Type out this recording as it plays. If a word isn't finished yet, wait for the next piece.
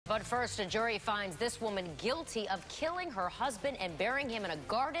But first, a jury finds this woman guilty of killing her husband and burying him in a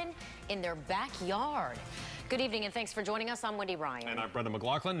garden in their backyard. Good evening and thanks for joining us. I'm Wendy Ryan. And I'm Brendan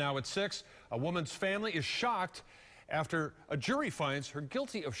McLaughlin. Now at 6, a woman's family is shocked after a jury finds her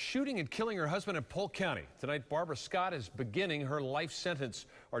guilty of shooting and killing her husband in Polk County. Tonight, Barbara Scott is beginning her life sentence.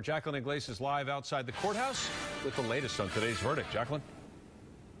 Our Jacqueline Iglesias is live outside the courthouse with the latest on today's verdict. Jacqueline?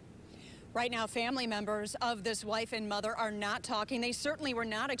 Right now, family members of this wife and mother are not talking. They certainly were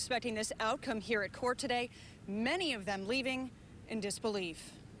not expecting this outcome here at court today, many of them leaving in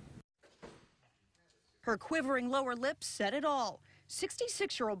disbelief. Her quivering lower lip said it all.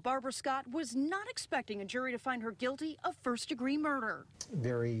 66-year-old Barbara Scott was not expecting a jury to find her guilty of first-degree murder.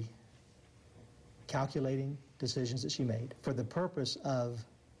 Very calculating decisions that she made for the purpose of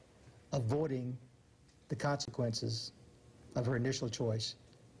avoiding the consequences of her initial choice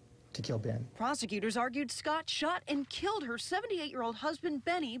to kill Ben. Prosecutors argued Scott shot and killed her 78-year-old husband,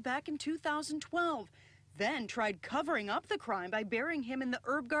 Benny, back in 2012, then tried covering up the crime by burying him in the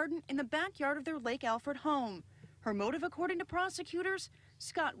herb garden in the backyard of their Lake Alfred home. Her motive, according to prosecutors,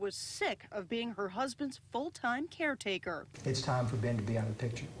 Scott was sick of being her husband's full-time caretaker. It's time for Ben to be out of the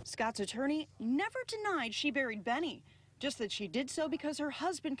picture. Scott's attorney never denied she buried Benny, just that she did so because her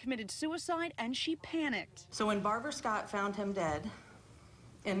husband committed suicide and she panicked. So when Barbara Scott found him dead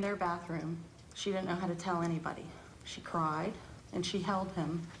in their bathroom, she didn't know how to tell anybody. She cried and she held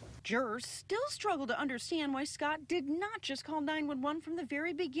him. Jurors still struggle to understand why Scott did not just call 911 from the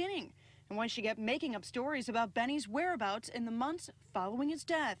very beginning, and why she kept making up stories about Benny's whereabouts in the months following his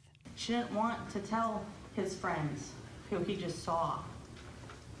death. She didn't want to tell his friends, who he just saw,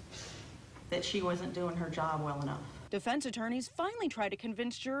 that she wasn't doing her job well enough. Defense attorneys finally tried to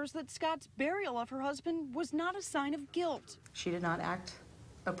convince jurors that Scott's burial of her husband was not a sign of guilt. She did not act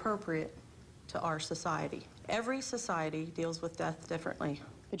appropriate to our society. Every society deals with death differently.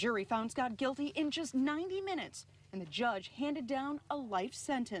 The jury found Scott guilty in just 90 minutes, and the judge handed down a life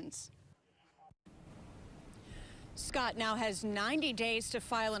sentence. Scott now has 90 days to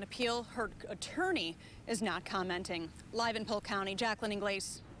file an appeal. Her attorney is not commenting. Live in Polk County, Jacqueline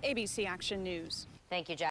Iglesias, ABC Action News. Thank you, Jack.